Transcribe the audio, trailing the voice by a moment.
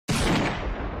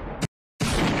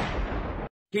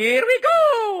Here we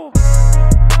go!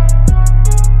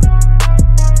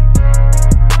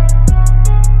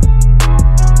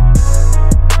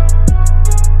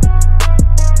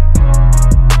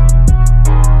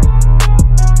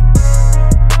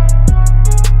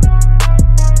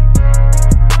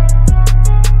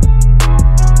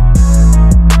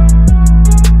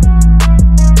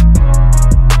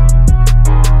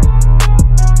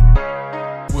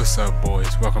 What's up,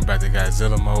 boys? Welcome back to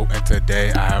Godzilla Mode, and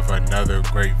today I have another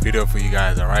great video for you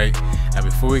guys. Alright, and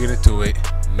before we get into it,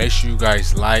 make sure you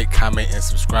guys like, comment, and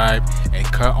subscribe, and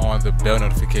cut on the bell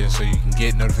notification so you can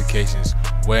get notifications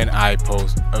when I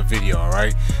post a video.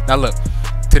 Alright, now look,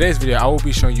 today's video I will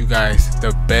be showing you guys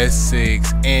the best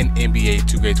Sigs in NBA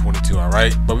 2K22.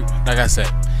 Alright, but like I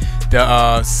said, the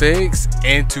Sigs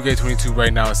in 2K22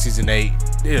 right now in season 8,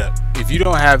 yeah, if you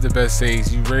don't have the best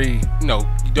Sigs, you really,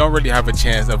 you don't really have a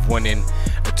chance of winning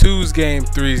a 2s game,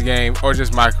 3s game, or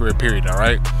just my career period.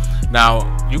 Alright,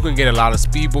 now you can get a lot of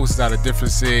speed boosts out of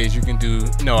different Sigs. You can do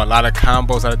a lot of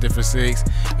combos out of different Sigs,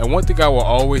 and one thing I will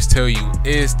always tell you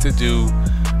is to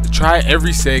try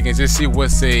every Sig and just see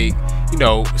what Sig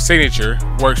signature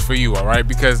works for you. Alright,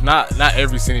 because not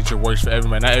every signature works for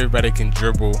everybody. Not everybody can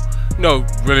dribble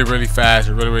really fast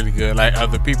or really good like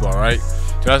other people. Alright,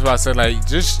 so that's why I said, like,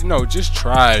 just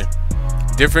try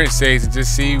different Sigs and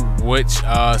just see which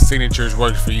signatures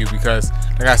works for you, because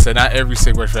like I said, not every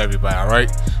Sig works for everybody.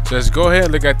 Alright, so let's go ahead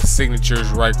and look at the signatures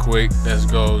right quick. Let's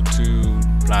go to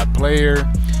my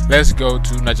player, let's go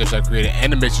to not just create an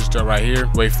animation store right here,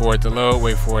 wait for it to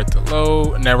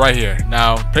load, and then right here,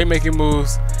 now playmaking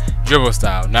moves, dribble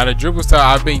style. Now the dribble style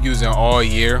I've been using all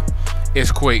year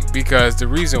is quick, because the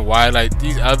reason why, like,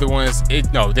 these other ones, they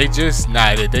just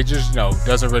not it. They just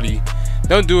doesn't really,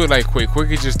 don't do it like quick.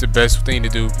 Quick is just the best thing to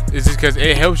do. It's just because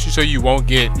it helps you so you won't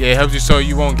get, like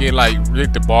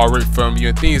the ball ripped from you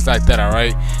and things like that.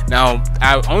 Alright, now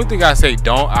only thing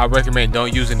I recommend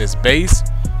don't using this base,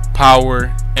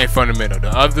 power, and fundamental.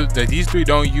 These three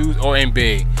don't use, or in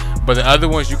big, but the other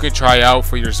ones you can try out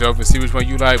for yourself and see which one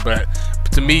you like. But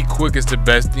to me, quick is the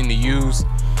best thing to use.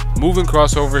 Moving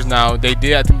crossovers, now I think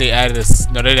they added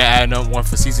they didn't add one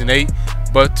for season 8,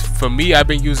 but for me, I've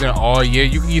been using it all year.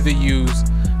 You can either use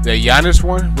the Giannis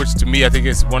one, which to me I think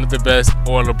is one of the best,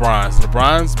 or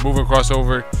LeBron's moving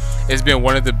crossover has been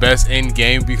one of the best in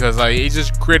game, because like it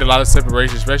just creates a lot of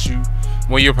separation, especially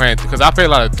when you're playing, because I play a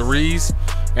lot of threes,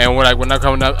 and when I'm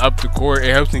coming up the court,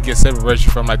 it helps me get separation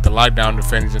from like the lockdown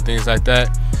defenders and things like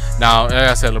that. Now, like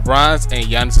I said, LeBron's and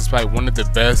Giannis is probably one of the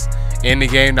best in the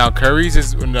game. Now, Curry's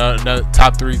is in the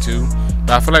top 3 too,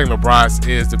 but I feel like LeBron's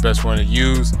is the best one to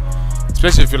use,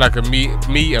 especially if you're like a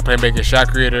playmaker, shot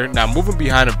creator. Now, moving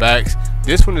behind the backs,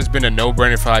 this one has been a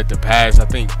no-brainer for like the past, I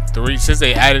think, 3 since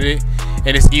they added it,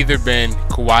 and it's either been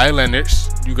Kawhi Leonard.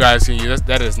 You guys can use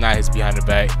that is not his behind the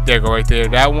back. There, go right there,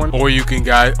 that one. Or you can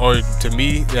or to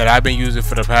me that I've been using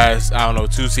for the past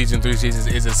 2 seasons, 3 seasons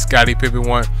is a Scottie Pippen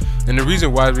one, and the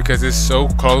reason why is because it's so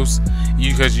close,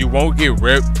 because you won't get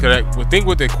ripped. Cause the thing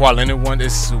with the Kawhi Leonard one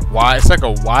is wide. It's like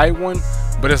a wide one,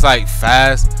 but it's like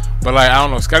fast. But like, I don't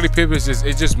know, Scottie Pippen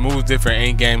just moves different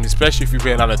in game, especially if you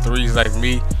play a lot of threes like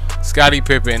me. Scottie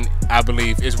Pippen, I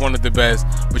believe, is one of the best,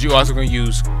 but you also gonna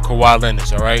use Kawhi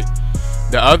Leonard. Alright,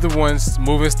 the other ones,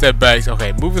 moving step backs.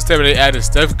 Okay, moving step, they added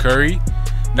Steph Curry.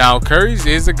 Now Curry's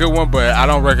is a good one, but I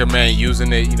don't recommend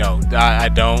using it. I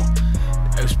don't.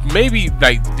 Maybe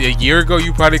like a year ago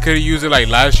you probably could have used it, like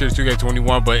last year's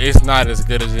 2K21, but it's not as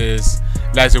good as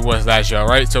it was last year.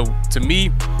 Alright, so to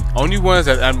me, only ones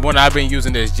one I've been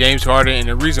using is James Harden, and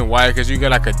the reason why, because you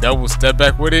get like a double step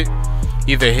back with it,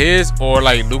 either his or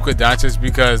like Luka Doncic,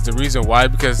 because the reason why,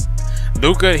 because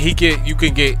Luka, you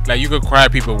can cry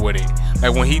people with it.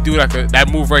 Like when he do like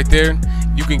that move right there,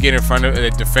 you can get in front of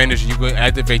the defenders, you can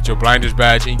activate your blinders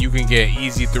badge, and you can get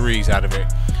easy threes out of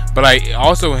it. But like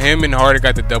also him and Harden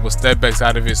got the double step backs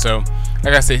out of it. So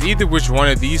like I said, either which one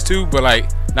of these two, but like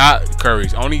not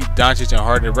Curry's, only Doncic and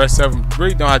Harden. The rest of them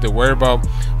really don't have to worry about.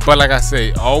 But like I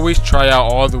said, always try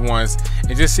out all the ones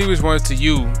and just see which ones to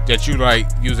you that you like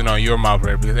using on your mob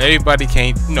player, because everybody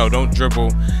can't, don't dribble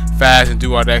fast and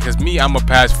do all that. Because me, I'm a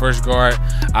pass first guard.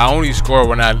 I only score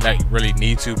when I like really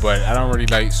need to, but I don't really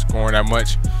like scoring that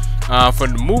much. For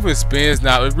the moving spins,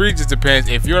 now it really just depends.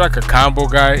 If you're like a combo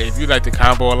guy, if you like to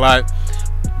combo a lot,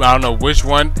 I don't know which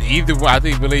one. Either one, I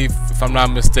believe, if I'm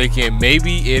not mistaken,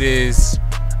 maybe it is,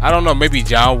 I don't know, maybe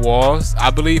John Wall's, I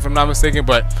believe, if I'm not mistaken.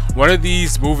 But one of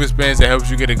these moving spins that helps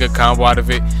you get a good combo out of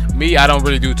it. Me, I don't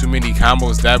really do too many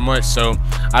combos that much, so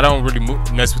I don't really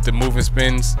mess with the moving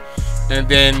spins. And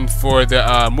then for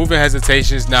the moving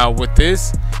hesitations, now with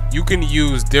this, you can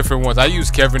use different ones. I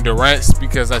use Kevin Durant's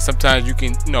because like sometimes you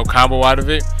can, you know, combo out of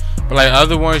it. But like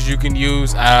other ones you can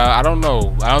use, I don't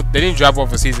know. They didn't drop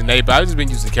off for season 8, but I've just been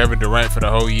using Kevin Durant for the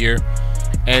whole year.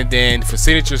 And then for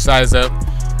signature size up,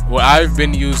 what I've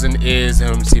been using is,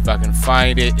 let me see if I can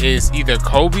find it, is either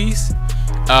Kobe's.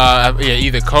 Yeah,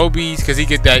 either Kobe's, because he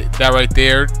get that right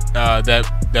there,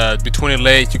 that between the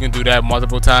legs, you can do that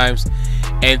multiple times.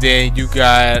 And then you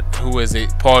got, who is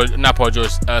it? Not Paul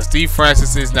George, Steve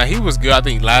Francis's. Now he was good, I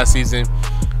think, last season,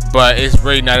 but it's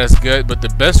really not as good. But the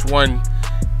best one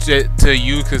to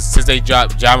use, because since they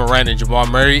dropped Ja Morant and Jamal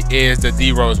Murray, is the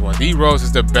D Rose one. D Rose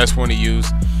is the best one to use.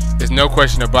 There's no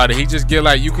question about it. He just get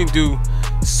like, you can do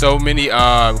so many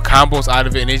combos out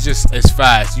of it, and it's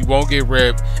fast. You won't get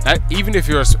ripped. Even if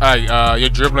your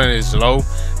dribbling is low,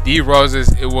 D Roses,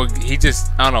 he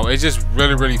just, I don't know, it's just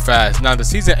really fast. Now the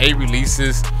season 8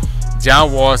 releases,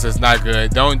 John Walls is not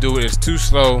good. Don't do it. It's too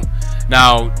slow.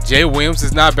 Now Jay Williams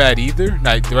is not bad either.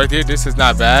 Like right there, this is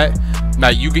not bad. Now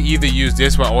you can either use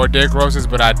this one or Derrick Rose's,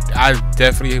 but I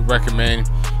definitely recommend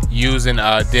using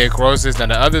Derrick Rose's. Now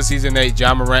the other season 8,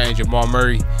 Ja Morant and Jamal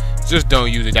Murray, just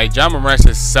don't use it. Like Ja Morant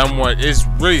is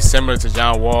really similar to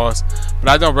John Walls, but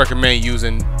I don't recommend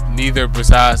using neither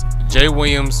besides Jay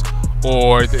Williams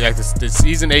or the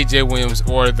season 8 Jay Williams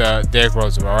or the Derrick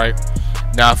Rose. All right.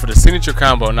 Now for the signature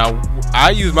combo, now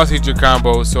I use my signature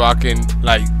combo so I can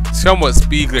like somewhat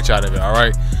speed glitch out of it. All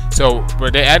right. So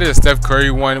but they added a Steph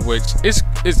Curry one, which is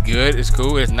good. It's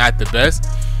cool. It's not the best,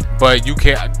 but you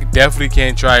definitely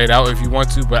can try it out if you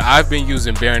want to. But I've been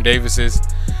using Baron Davis's,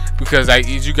 because like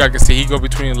as you guys can see, he go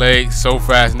between legs so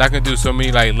fast, and I can do so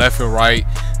many like left and right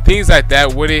things like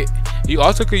that with it. You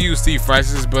also could use Steve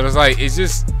Francis, but it's like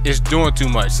it's doing too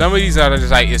much. Some of these are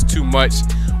just like it's too much,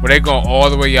 where they going all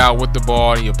the way out with the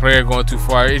ball and your player going too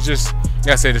far. It's just, like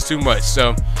I said, it's too much.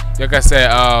 So like I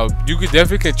said, you could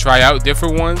definitely try out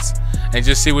different ones and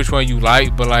just see which one you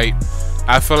like. But like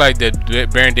I feel like the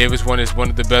Baron Davis one is one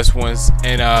of the best ones,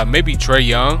 and maybe Trae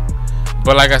Young.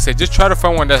 But like I said, just try to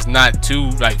find one that's not too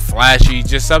like flashy,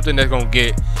 just something that's gonna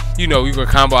get, you know, you can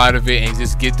combo out of it and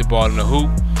just get the ball in the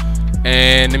hoop.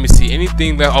 And let me see,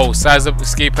 anything that, oh, size up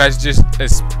escape packages.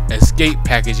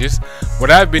 What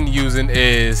I've been using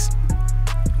is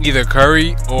either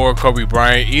Curry or Kobe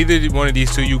Bryant. Either one of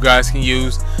these two you guys can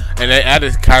use. And they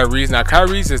added Kyrie's. Now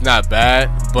Kyrie's is not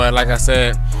bad, but like I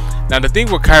said, now the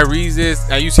thing with Kyrie's is,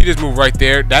 now you see this move right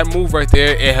there. That move right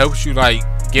there, it helps you like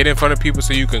get in front of people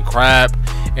so you can crab.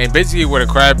 And basically what a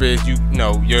crab is, you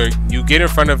get in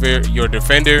front of your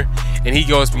defender, and he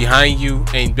goes behind you,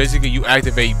 and basically you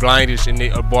activate blinders, and the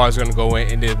ball is going to go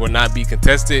in and it will not be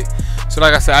contested. So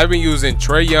like I said, I've been using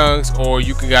Trae Young's, or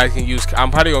you guys can use, I'm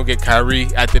probably going to get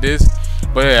Kyrie after this,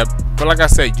 but like I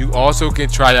said, you also can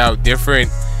try out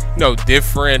different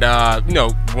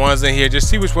ones in here. Just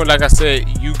see which one, like I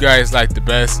said, you guys like the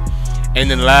best. And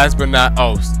then last but not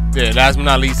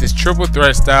least is triple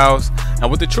threat styles. Now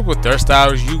with the triple threat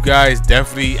styles, you guys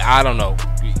definitely, I don't know,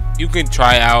 you can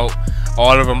try out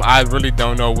all of them. I really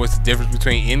don't know what's the difference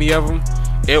between any of them,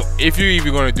 if you're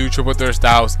even going to do triple threat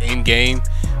styles in game.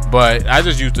 But I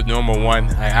just use the normal one.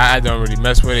 I don't really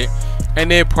mess with it.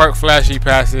 And then park flashy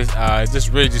passes,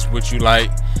 just what you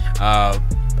like.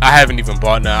 I haven't even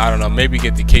bought none. I don't know, maybe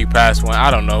get the kick pass one.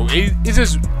 I don't know.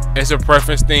 It's a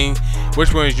preference thing,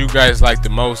 which ones you guys like the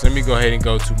most. Let me go ahead and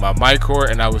go to my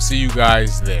MYCAREER, and I will see you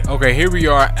guys there. Okay, here we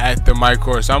are at the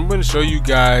MYCAREER. So I'm going to show you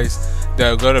guys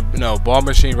the ball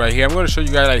machine right here. I'm going to show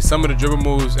you guys like some of the dribble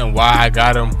moves and why I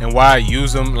got them and why I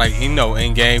use them, like, you know,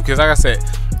 in game. Because like I said,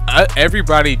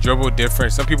 everybody dribble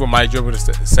different. Some people might dribble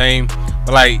the same,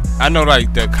 but like I know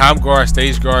like the comp guards,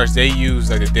 stage guards, they use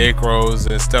like the Derrick Rose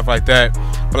and stuff like that.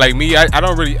 But like me, I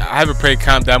haven't played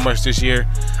comp that much this year.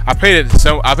 I played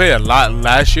a lot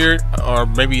last year, or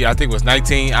maybe I think it was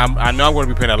 19. I know I'm going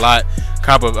to be playing a lot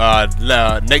comp of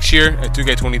next year at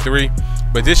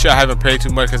 2K23, but this year I haven't played too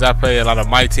much because I play a lot of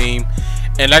my team.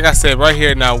 And like I said right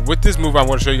here, now with this move I'm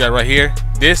going to show you guys right here,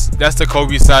 that's the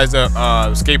Kobe size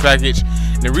escape package.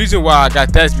 And the reason why I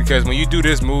got that is because when you do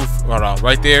this move, hold on,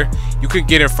 right there, you can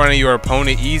get in front of your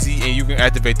opponent easy, and you can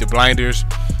activate the blinders.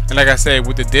 And like I said,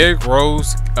 with the Derrick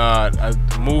Rose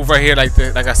move right here,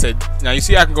 like I said, now you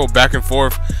see I can go back and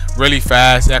forth really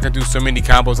fast, and I can do so many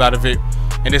combos out of it,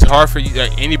 and it's hard for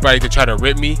anybody to try to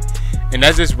rip me. And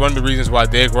that's just one of the reasons why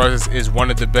Derrick Rose is one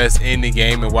of the best in the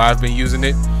game and why I've been using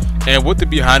it. And with the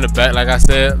behind the back, like I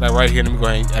said, like right here, let me go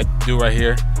ahead and do right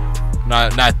here.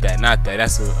 Not that.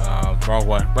 That's the wrong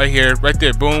one. Right here, right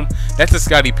there, boom. That's the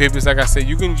Scottie Pippins. Like I said,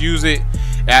 you can use it.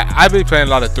 I've been playing a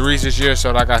lot of threes this year,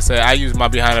 so like I said, I use my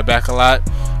behind the back a lot.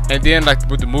 And then like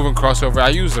with the moving crossover, I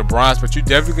use the bronze, but you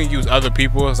definitely can use other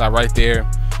people's. Like right there,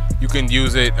 you can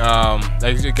use it.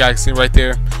 Like you guys see right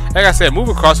there. Like I said,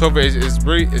 moving crossover is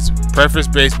really, it's preference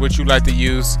based what you like to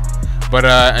use. But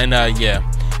yeah.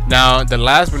 Now the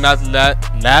last but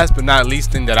not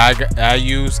least thing that I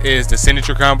use is the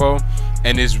signature combo,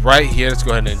 and it's right here. Let's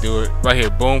go ahead and do it right here.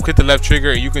 Boom, hit the left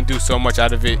trigger, and you can do so much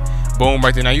out of it. Boom,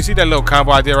 right there. Now you see that little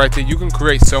combo out there right there. You can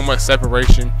create so much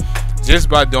separation just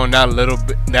by doing that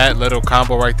little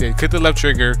combo right there. Hit the left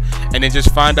trigger, and then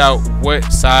just find out what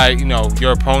side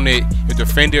your opponent, your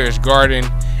defender is guarding,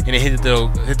 and then hit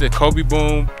the Kobe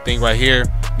boom thing right here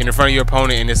in front of your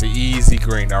opponent, and it's an easy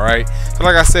green. All right. So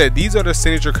like I said, these are the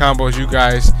signature combos you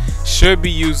guys should be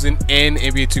using in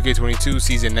NBA 2K22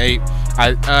 Season 8.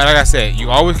 Like I said, you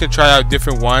always can try out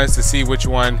different ones to see which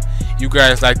one you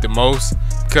guys like the most,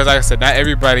 because like I said, not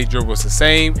everybody dribbles the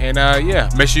same. And yeah,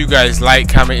 make sure you guys like,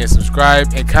 comment, and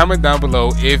subscribe, and comment down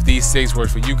below if these Sigs work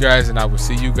for you guys, and I will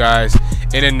see you guys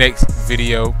in the next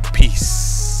video. Peace.